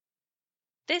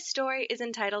This story is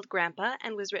entitled Grandpa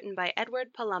and was written by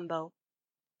Edward Palumbo.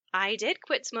 I did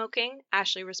quit smoking,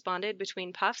 Ashley responded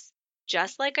between puffs,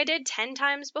 just like I did 10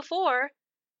 times before.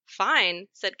 Fine,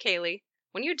 said Kaylee.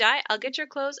 When you die, I'll get your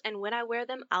clothes, and when I wear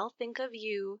them, I'll think of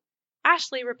you.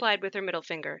 Ashley replied with her middle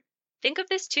finger. Think of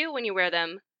this too when you wear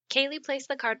them. Kaylee placed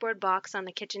the cardboard box on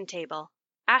the kitchen table.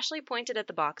 Ashley pointed at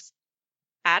the box.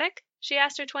 Attic? She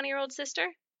asked her 20-year-old sister.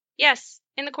 Yes,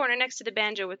 in the corner next to the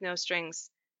banjo with no strings.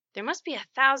 There must be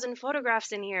 1,000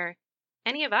 photographs in here.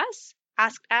 Any of us?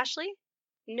 Asked Ashley.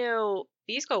 No,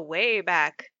 these go way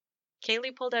back.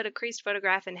 Kaylee pulled out a creased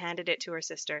photograph and handed it to her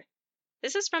sister.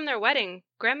 This is from their wedding.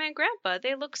 Grandma and Grandpa,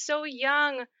 they look so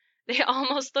young. They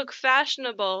almost look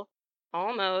fashionable.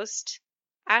 Almost.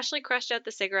 Ashley crushed out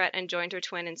the cigarette and joined her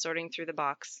twin in sorting through the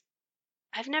box.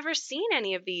 I've never seen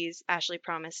any of these, Ashley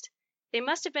promised. They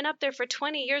must have been up there for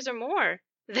 20 years or more.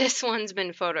 This one's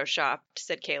been photoshopped,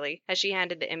 said Kaylee, as she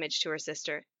handed the image to her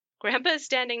sister. Grandpa is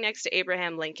standing next to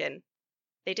Abraham Lincoln.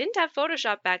 They didn't have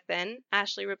Photoshop back then,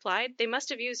 Ashley replied. They must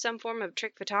have used some form of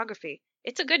trick photography.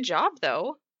 It's a good job,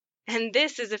 though. And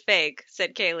this is a fake,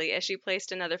 said Kaylee as she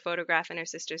placed another photograph in her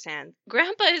sister's hand.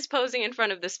 Grandpa is posing in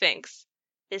front of the Sphinx.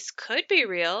 This could be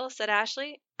real, said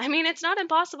Ashley. I mean, it's not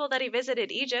impossible that he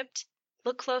visited Egypt.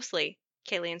 Look closely,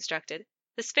 Kaylee instructed.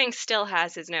 The Sphinx still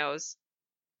has his nose.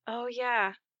 Oh,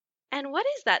 yeah. And what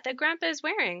is that Grandpa is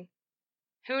wearing?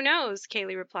 Who knows,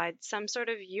 Kaylee replied. Some sort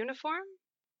of uniform?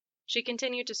 She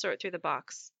continued to sort through the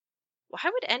box. Why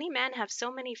would any man have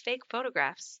so many fake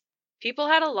photographs? People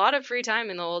had a lot of free time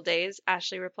in the old days,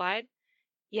 Ashley replied.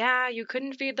 Yeah, you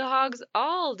couldn't feed the hogs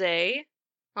all day.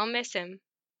 I'll miss him.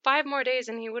 5 more days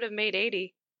and he would have made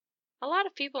 80. A lot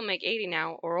of people make 80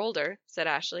 now, or older, said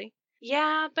Ashley.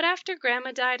 Yeah, but after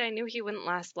Grandma died, I knew he wouldn't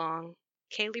last long.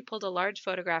 Kaylee pulled a large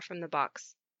photograph from the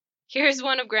box. Here's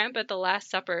one of Grandpa at the Last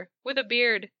Supper, with a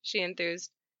beard, she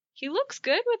enthused. He looks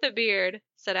good with a beard,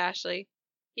 said Ashley.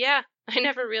 Yeah, I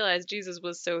never realized Jesus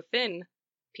was so thin.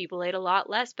 People ate a lot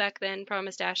less back then,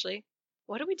 promised Ashley.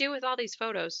 What do we do with all these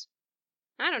photos?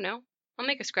 I don't know. I'll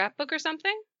make a scrapbook or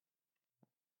something?